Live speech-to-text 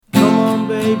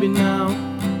baby, now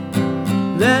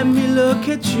let me look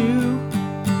at you,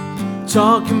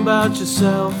 talking about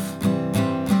yourself.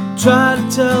 Try to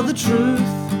tell the truth.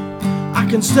 I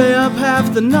can stay up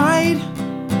half the night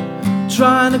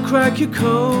trying to crack your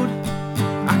code.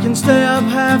 I can stay up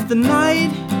half the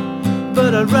night,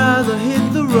 but I'd rather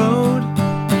hit the road.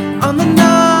 On the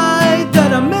night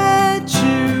that I met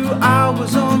you, I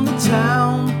was on the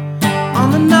town.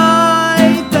 On the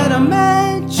night that I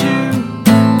met you,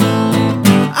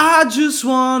 I just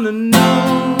wanna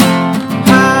know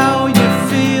how you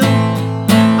feel.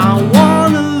 I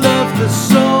wanna love the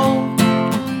soul,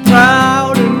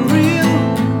 proud and real.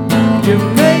 You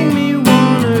make me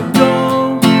wanna go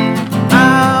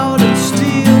out and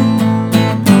steal.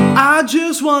 I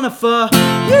just wanna fuck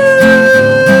you.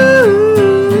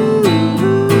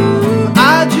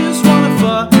 I just wanna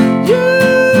fuck you.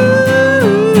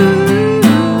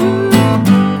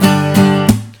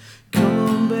 Come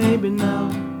on, baby, now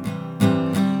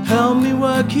help me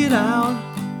work it out.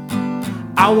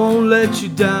 I won't let you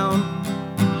down,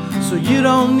 so you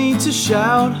don't need to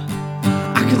shout.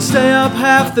 I can stay up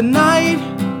half the night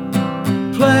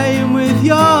playing with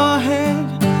your head.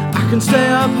 I can stay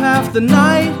up half the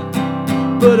night,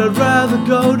 but I'd rather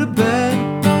go to bed.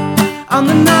 On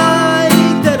the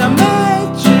night that I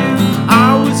met you, I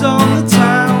was on the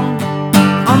town.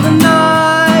 On the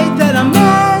night that I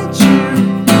met you,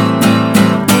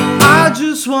 I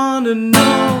just wanna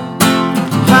know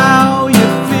how you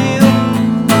feel.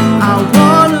 I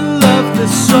wanna love the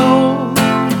soul,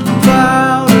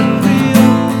 proud and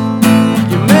real.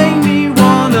 You make me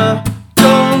wanna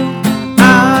go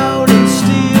out and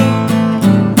steal.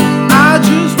 I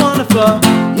just wanna fuck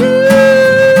you.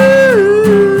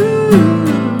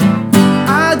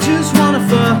 I just wanna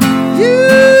fuck you.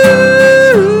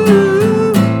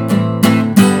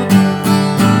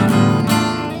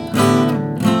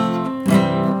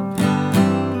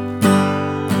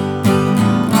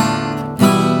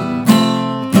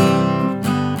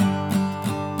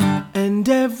 And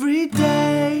every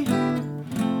day,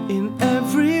 in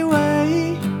every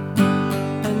way,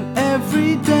 and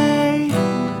every day,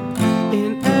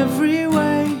 in every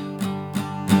way,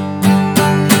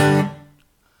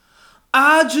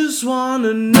 I just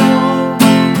wanna know